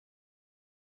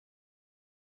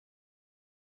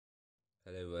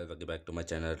Welcome back to my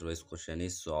channel. Today's question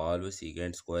is solve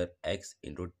secant square x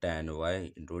into tan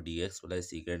y into dx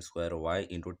plus secant square y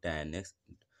into tan x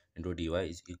into dy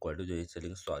is equal to 0.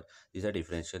 Selling solve. These are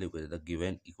differential equation. The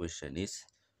given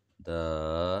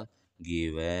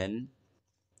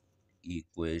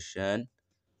equation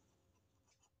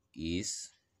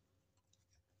is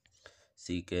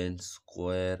secant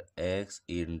square x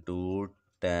into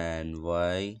tan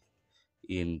y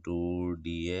into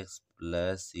dx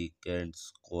plus secant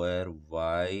square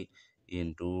y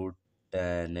into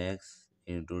tan x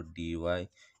into dy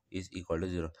is equal to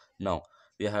 0. Now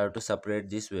we have to separate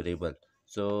this variable,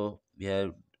 so we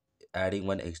are adding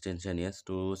one extension yes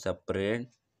to separate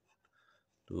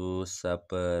the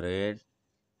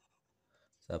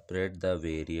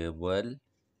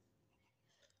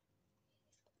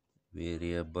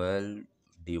variable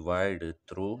divide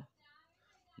through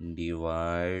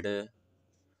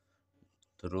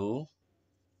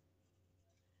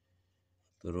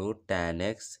tan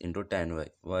x into tan y.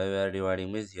 Why we are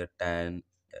dividing means here tan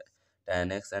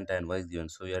x and tan y is given,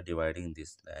 so we are dividing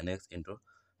this tan x into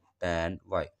tan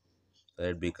y. So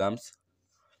it becomes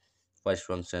first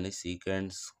function is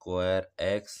secant square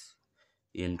x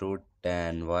into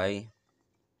tan y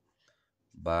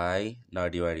by now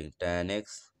dividing tan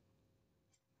x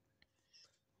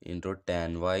into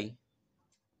tan y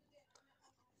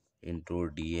into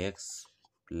dx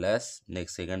plus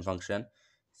next second function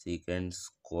secant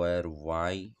square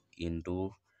y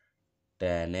into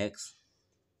tan x,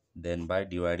 then by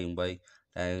dividing by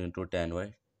tan into tan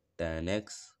y, tan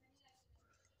x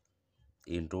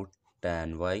into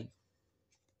tan y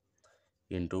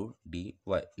into dy.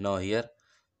 Now here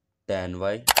tan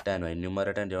y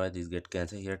numerator and denominator this get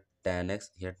cancelled. Here tan x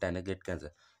get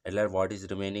cancelled. At last what is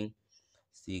remaining?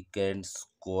 Secant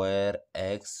square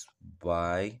x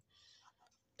by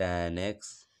tan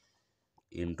x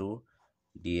into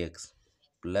dx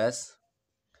plus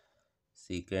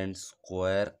secant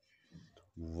square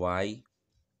y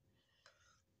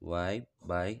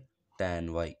by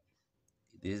tan y.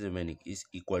 This remaining is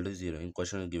equal to 0. In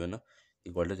question is given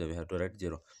equal to 0. We have to write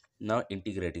 0. Now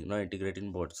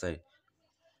integrating both sides.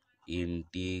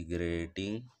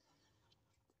 Integrating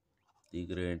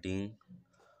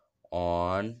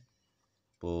on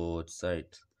both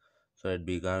sides. So it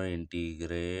become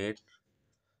integrate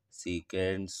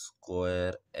secant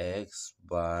square x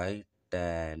by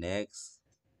tan x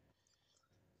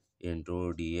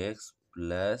into dx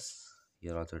plus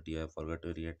here also I forgot to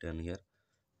write here.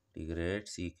 Integrate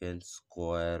secant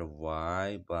square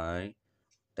y by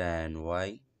tan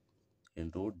y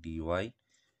into dy is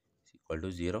equal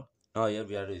to 0. Now here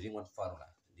we are using one formula.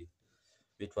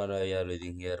 Which formula we are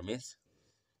using here means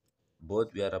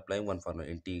both we are applying one formula.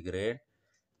 Integrate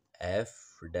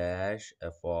f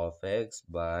of x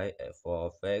by f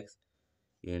of x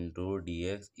into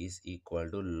dx is equal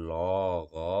to log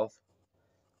of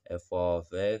f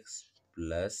of x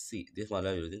plus c. This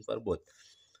formula I am using for both.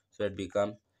 So it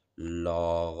become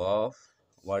log of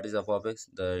what is f of x?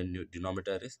 The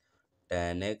denominator is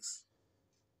tan x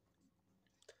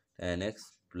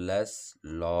plus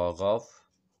log of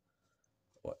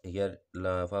here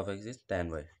f of x is tan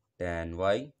y. Tan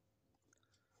y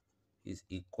is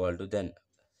equal to then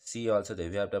c also there.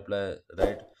 We have to apply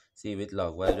right c with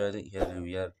log. While here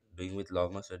we are doing with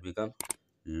log now, so it becomes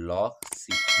log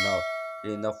c. Now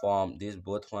in the form this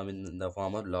both form in the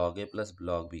form of log a plus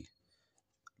log b.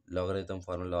 Logarithm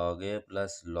form log a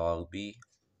plus log b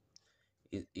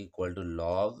is equal to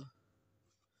log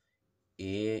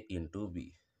a into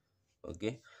b.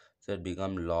 Okay, so it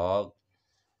become log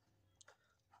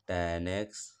tan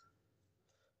x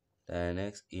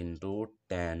into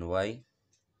tan y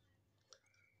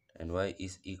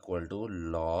is equal to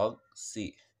log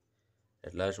c.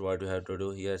 At last what we have to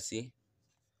do here, see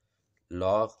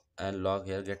log and log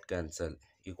here get cancelled,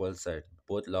 equal side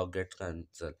both log get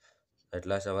cancelled. At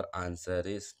last our answer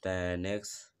is tan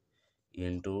x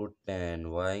into tan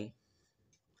y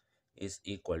is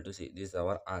equal to c. This is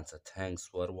our answer. Thanks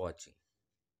for watching.